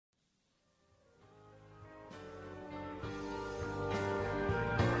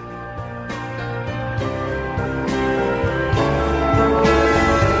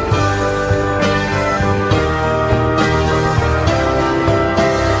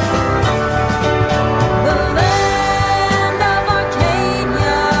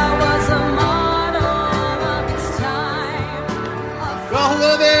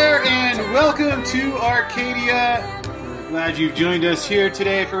Glad you've joined us here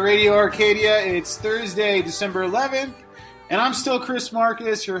today for Radio Arcadia. It's Thursday, December 11th, and I'm still Chris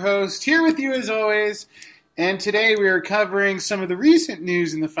Marcus, your host, here with you as always. And today we are covering some of the recent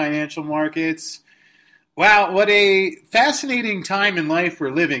news in the financial markets. Wow, what a fascinating time in life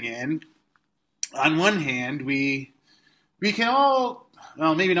we're living in. On one hand, we can all,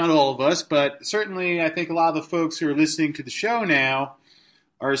 well, maybe not all of us, but certainly I think a lot of the folks who are listening to the show now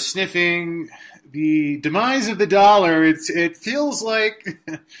are sniffing the demise of the dollar. It feels like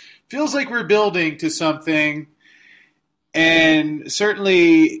we're building to something, and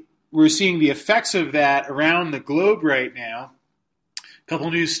certainly we're seeing the effects of that around the globe right now. A couple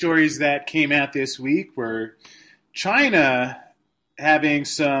news stories that came out this week were China having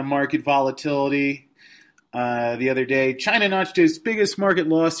some market volatility. The other day, China notched its biggest market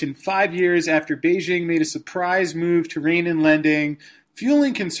loss in 5 years after Beijing made a surprise move to rein in lending,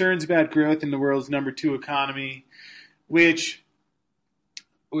 fueling concerns about growth in the world's number 2 economy, which,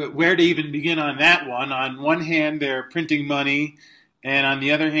 where to even begin on that one? On one hand, they're printing money, and on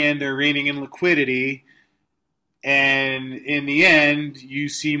the other hand, they're reining in liquidity. And in the end, you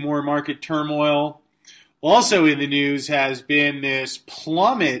see more market turmoil. Also in the news has been this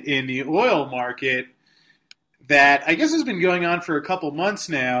plummet in the oil market that I guess has been going on for a couple months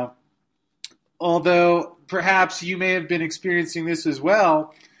now, although perhaps you may have been experiencing this as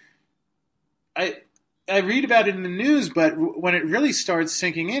well. I read about it in the news, but when it really starts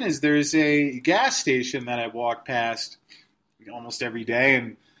sinking in is there's a gas station that I walk past almost every day,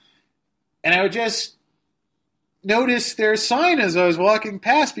 and I would just notice their sign as I was walking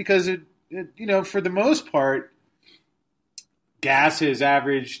past because it for the most part, gas has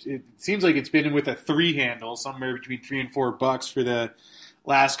averaged, it seems like it's been with a 3 handle, somewhere between $3 and $4 for the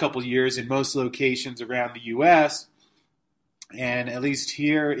last couple of years in most locations around the U.S. And at least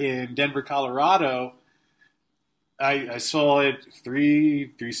here in Denver, Colorado, I saw it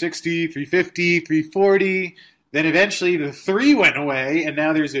 $3.60, $3.50, $3.40. Then eventually the 3 went away, and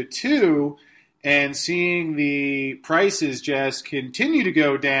now there's a 2. And seeing the prices just continue to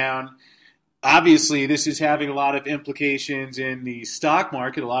go down, obviously this is having a lot of implications in the stock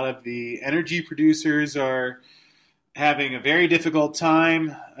market. A lot of the energy producers are having a very difficult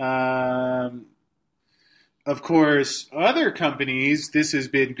time. Of course, other companies, this has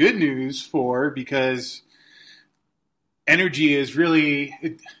been good news for, because energy is really,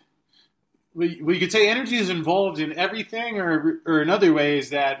 you could say energy is involved in everything, or in other ways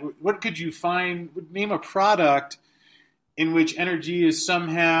that, what could you find, name a product in which energy is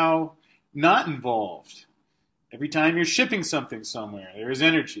somehow not involved? Every time you're shipping something somewhere, there is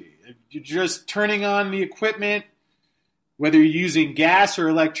energy. You're just turning on the equipment, whether you're using gas or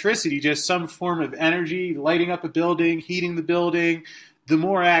electricity, just some form of energy, lighting up a building, heating the building. The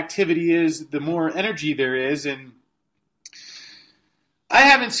more activity is, the more energy there is. And I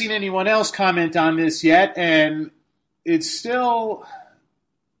haven't seen anyone else comment on this yet, and I still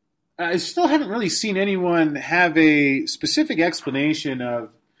haven't really seen anyone have a specific explanation of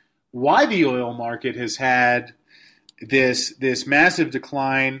why the oil market has had this massive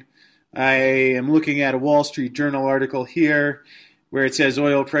decline. I am looking at a Wall Street Journal article here where it says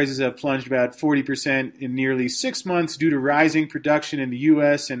oil prices have plunged about 40% in nearly 6 months due to rising production in the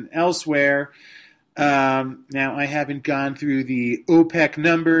U.S. and elsewhere. Now, I haven't gone through the OPEC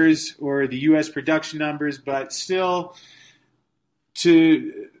numbers or the U.S. production numbers, but still,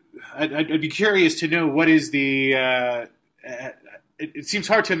 I'd be curious to know what is the. It seems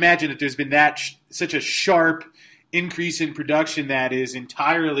hard to imagine that there's been such a sharp increase in production that is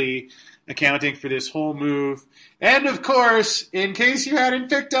entirely accounting for this whole move. And of course, in case you hadn't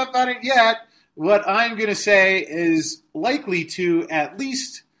picked up on it yet, what I'm going to say is likely to at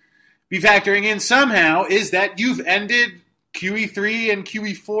least be factoring in somehow is that you've ended QE3 and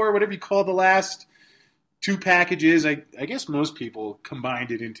QE4, whatever you call the last 2 packages. I guess most people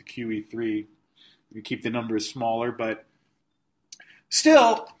combined it into QE3. You keep the numbers smaller, but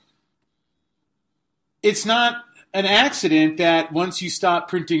still, it's not an accident that once you stop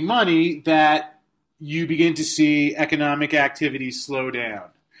printing money that you begin to see economic activity slow down.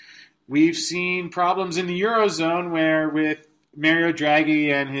 We've seen problems in the Eurozone where with Mario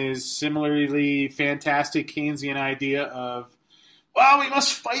Draghi and his similarly fantastic Keynesian idea of, well, we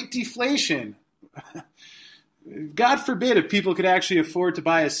must fight deflation. God forbid if people could actually afford to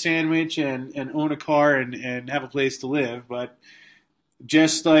buy a sandwich and own a car and have a place to live, but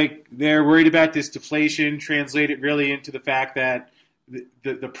just like they're worried about this deflation, translate it really into the fact that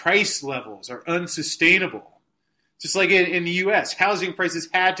the price levels are unsustainable. Just like in the U.S., housing prices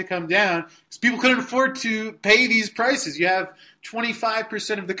had to come down because people couldn't afford to pay these prices. You have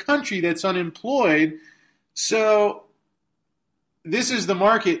 25% of the country that's unemployed. So this is the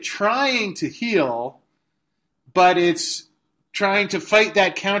market trying to heal, but it's trying to fight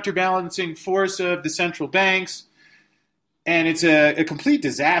that counterbalancing force of the central banks. And it's a complete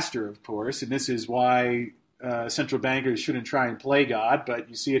disaster, of course, and this is why central bankers shouldn't try and play God, but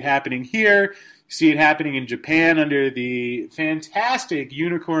you see it happening here. You see it happening in Japan under the fantastic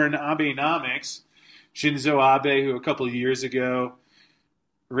unicorn Abenomics. Shinzo Abe, who a couple of years ago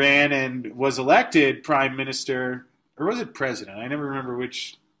ran and was elected prime minister, or was it president? I never remember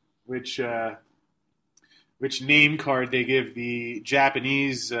which name card they give the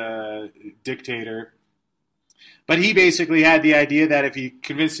Japanese dictator. But he basically had the idea that if he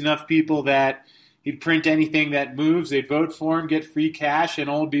convinced enough people that he'd print anything that moves, they'd vote for him, get free cash, and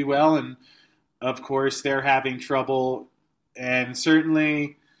all would be well. And, of course, they're having trouble. And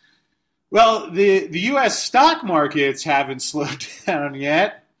certainly, well, the U.S. stock markets haven't slowed down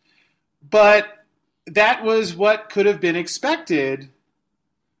yet. But that was what could have been expected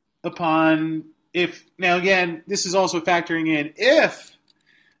upon if, now again, this is also factoring in if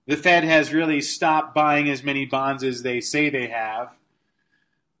the Fed has really stopped buying as many bonds as they say they have.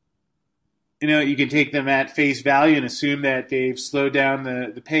 You know, you can take them at face value and assume that they've slowed down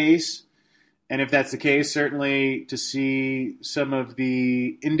the pace. And if that's the case, certainly to see some of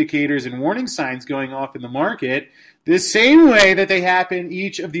the indicators and warning signs going off in the market, the same way that they happen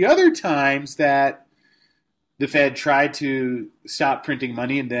each of the other times that the Fed tried to stop printing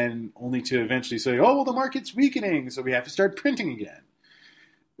money and then only to eventually say, oh, well, the market's weakening, so we have to start printing again.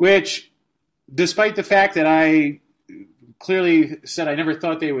 Which, despite the fact that I clearly said I never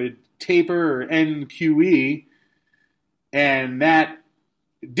thought they would taper or end QE, and that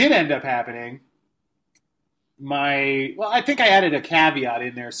did end up happening, I think I added a caveat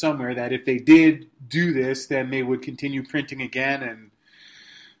in there somewhere that if they did do this, then they would continue printing again. And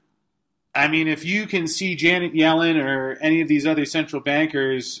I mean, if you can see Janet Yellen or any of these other central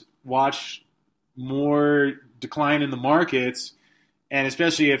bankers watch more decline in the markets, and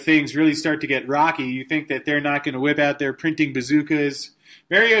especially if things really start to get rocky, you think that they're not going to whip out their printing bazookas.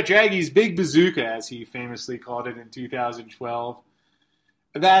 Mario Draghi's big bazooka, as he famously called it in 2012.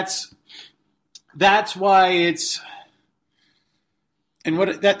 That's why it's, and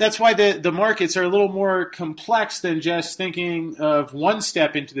that's why the markets are a little more complex than just thinking of one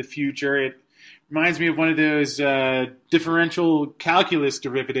step into the future. It reminds me of one of those differential calculus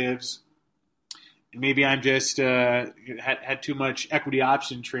derivatives. And maybe I'm just had too much equity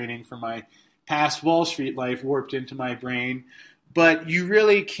option training from my past Wall Street life warped into my brain. But you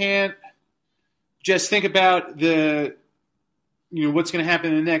really can't just think about what's going to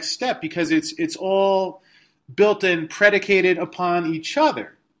happen in the next step, because it's all built and predicated upon each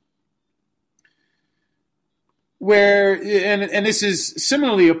other. And this is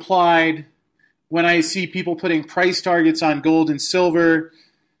similarly applied when I see people putting price targets on gold and silver,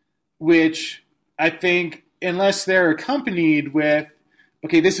 which I think, unless they're accompanied with,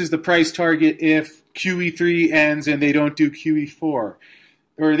 okay, this is the price target if QE3 ends and they don't do QE4,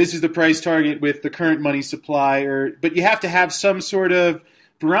 or this is the price target with the current money supply, but you have to have some sort of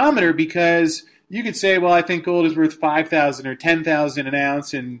barometer, because you could say, well, I think gold is worth $5,000 or $10,000 an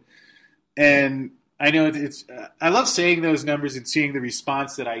ounce, and I know I love saying those numbers and seeing the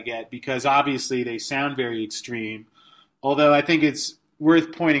response that I get, because obviously they sound very extreme. Although I think it's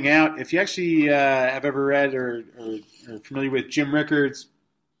worth pointing out, if you actually have ever read or are familiar with Jim Rickards'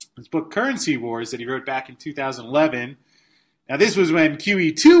 his book Currency Wars that he wrote back in 2011. Now this was when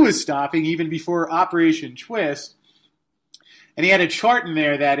QE2 was stopping, even before Operation Twist. And he had a chart in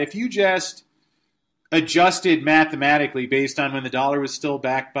there that if you just adjusted mathematically based on when the dollar was still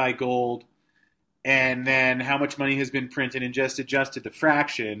backed by gold, and then how much money has been printed, and just adjusted the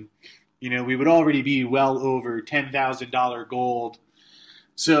fraction, we would already be well over $10,000 gold.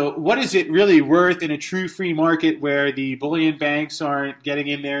 So what is it really worth in a true free market where the bullion banks aren't getting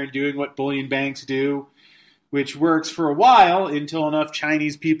in there and doing what bullion banks do, which works for a while until enough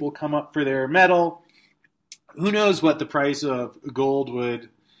Chinese people come up for their metal? Who knows what the price of gold would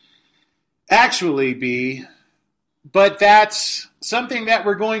actually be? But that's something that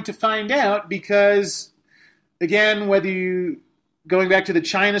we're going to find out, because, again, going back to the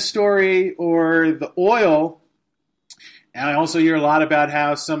China story or the oil, and I also hear a lot about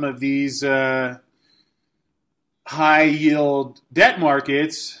how some of these high-yield debt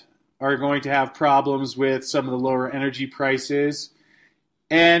markets are going to have problems with some of the lower energy prices.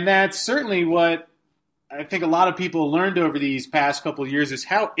 And that's certainly what I think a lot of people learned over these past couple of years, is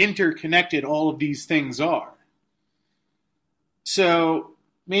how interconnected all of these things are. So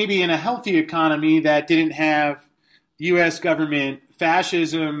maybe in a healthy economy that didn't have U.S. government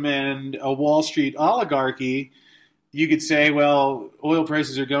fascism and a Wall Street oligarchy, you could say, well, oil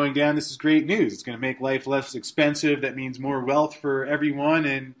prices are going down. This is great news. It's going to make life less expensive. That means more wealth for everyone.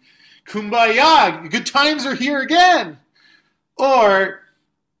 And kumbaya, good times are here again. Or,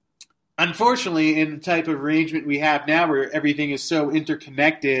 unfortunately, in the type of arrangement we have now where everything is so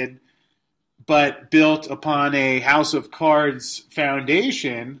interconnected but built upon a house of cards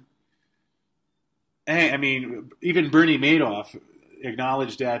foundation, I mean, even Bernie Madoff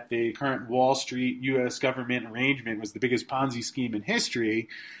acknowledged that the current Wall Street U.S. government arrangement was the biggest Ponzi scheme in history.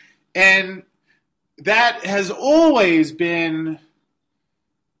 And that has always been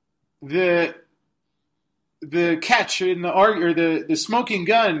the catch in the smoking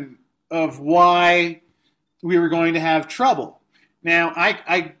gun of why we were going to have trouble. Now,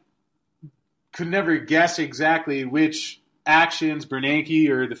 I could never guess exactly which actions Bernanke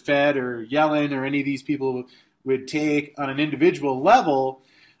or the Fed or Yellen or any of these people would take on an individual level,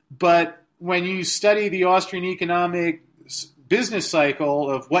 but when you study the Austrian economic business cycle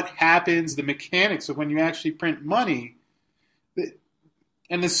of what happens, the mechanics of when you actually print money,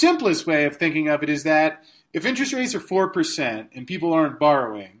 and the simplest way of thinking of it is that if interest rates are 4% and people aren't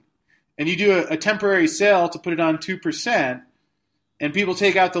borrowing, and you do a temporary sale to put it on 2%, and people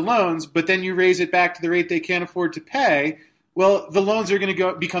take out the loans, but then you raise it back to the rate they can't afford to pay, well, the loans are going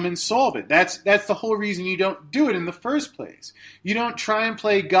to become insolvent. That's the whole reason you don't do it in the first place. You don't try and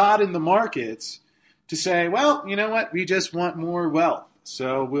play God in the markets to say, well, you know what, we just want more wealth,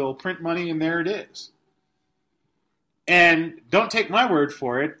 so we'll print money and there it is. And don't take my word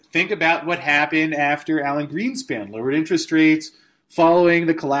for it. Think about what happened after Alan Greenspan lowered interest rates following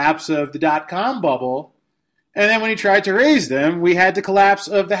the collapse of the dot-com bubble. And then when he tried to raise them, we had the collapse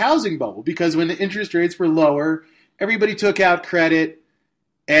of the housing bubble because when the interest rates were lower, everybody took out credit,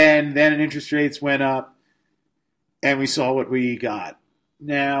 and then interest rates went up, and we saw what we got.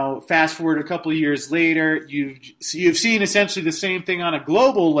 Now, fast forward a couple of years later, you've seen essentially the same thing on a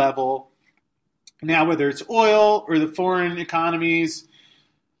global level. Now, whether it's oil or the foreign economies,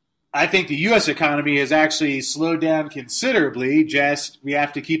 I think the U.S. economy has actually slowed down considerably. Just we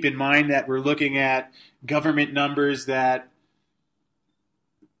have to keep in mind that we're looking at government numbers that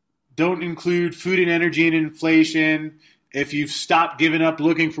don't include food and energy and inflation. If you've stopped giving up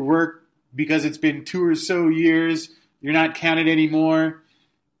looking for work because it's been 2 or so years, you're not counted anymore.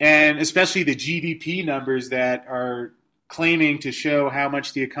 And especially the GDP numbers that are claiming to show how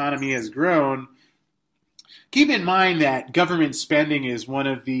much the economy has grown. Keep in mind that government spending is one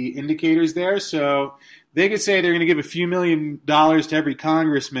of the indicators there. So they could say they're going to give a few $1 million to every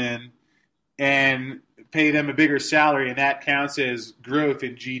congressman and pay them a bigger salary, and that counts as growth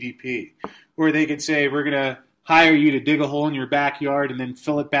in GDP. Or they could say, we're going to hire you to dig a hole in your backyard and then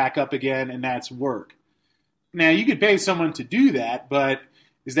fill it back up again, and that's work. Now, you could pay someone to do that, but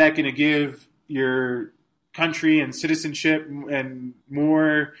is that going to give your country and citizenship and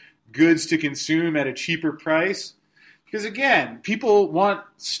more goods to consume at a cheaper price? Because, again, people want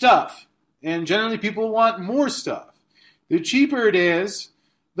stuff, and generally people want more stuff. The cheaper it is,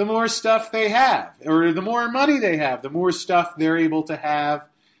 the more stuff they have, or the more money they have, the more stuff they're able to have.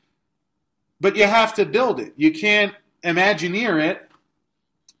 But you have to build it. You can't Imagineer it.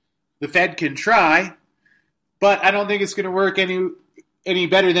 The Fed can try, but I don't think it's going to work any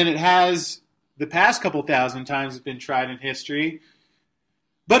better than it has the past couple thousand times it's been tried in history.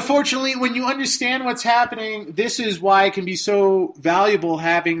 But fortunately, when you understand what's happening, this is why it can be so valuable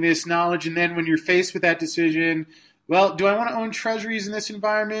having this knowledge. And then when you're faced with that decision, well, do I want to own treasuries in this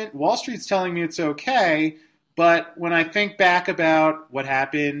environment? Wall Street's telling me it's okay. But when I think back about what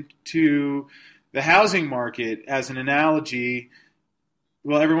happened to the housing market as an analogy,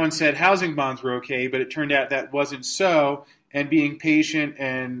 well, everyone said housing bonds were okay, but it turned out that wasn't so. And being patient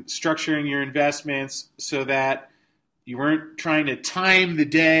and structuring your investments so that you weren't trying to time the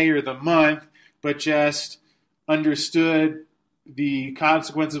day or the month, but just understood the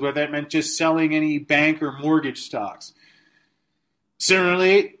consequences, whether that meant just selling any bank or mortgage stocks.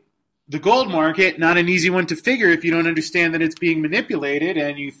 Similarly, the gold market, not an easy one to figure if you don't understand that it's being manipulated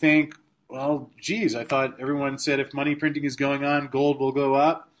and you think, well, geez, I thought everyone said if money printing is going on, gold will go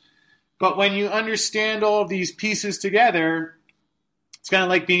up. But when you understand all of these pieces together, it's kind of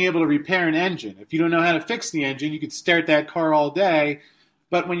like being able to repair an engine. If you don't know how to fix the engine, you could stare at that car all day.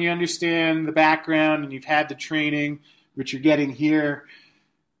 But when you understand the background and you've had the training, which you're getting here,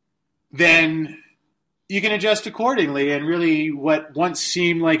 then you can adjust accordingly. And really what once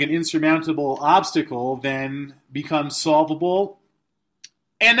seemed like an insurmountable obstacle then becomes solvable.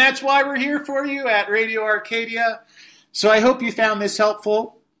 And that's why we're here for you at Radio Arcadia. So I hope you found this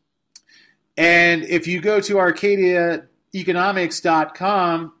helpful. And if you go to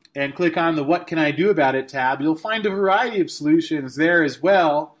arcadiaeconomics.com, and click on the What Can I Do About It tab, you'll find a variety of solutions there as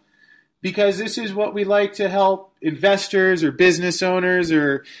well, because this is what we like to help investors or business owners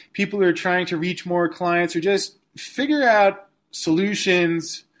or people who are trying to reach more clients or just figure out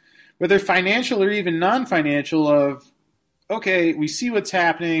solutions, whether financial or even non-financial, of, okay, we see what's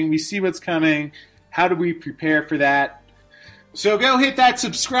happening, we see what's coming, how do we prepare for that? So go hit that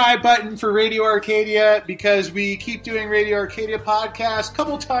subscribe button for Radio Arcadia, because we keep doing Radio Arcadia podcasts a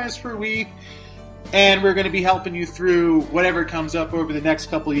couple times per week, and we're going to be helping you through whatever comes up over the next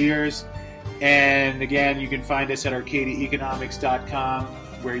couple of years. And again, you can find us at arcadiaeconomics.com,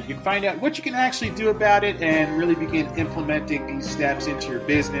 where you can find out what you can actually do about it and really begin implementing these steps into your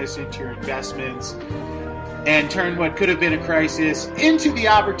business, into your investments, and turn what could have been a crisis into the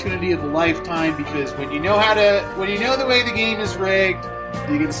opportunity of a lifetime. Because when you know the way the game is rigged,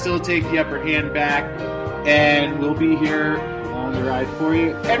 you can still take the upper hand back, and we'll be here along the ride for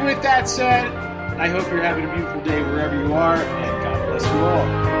you. And with that said, I hope you're having a beautiful day wherever you are, and God bless you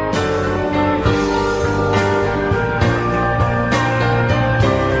all.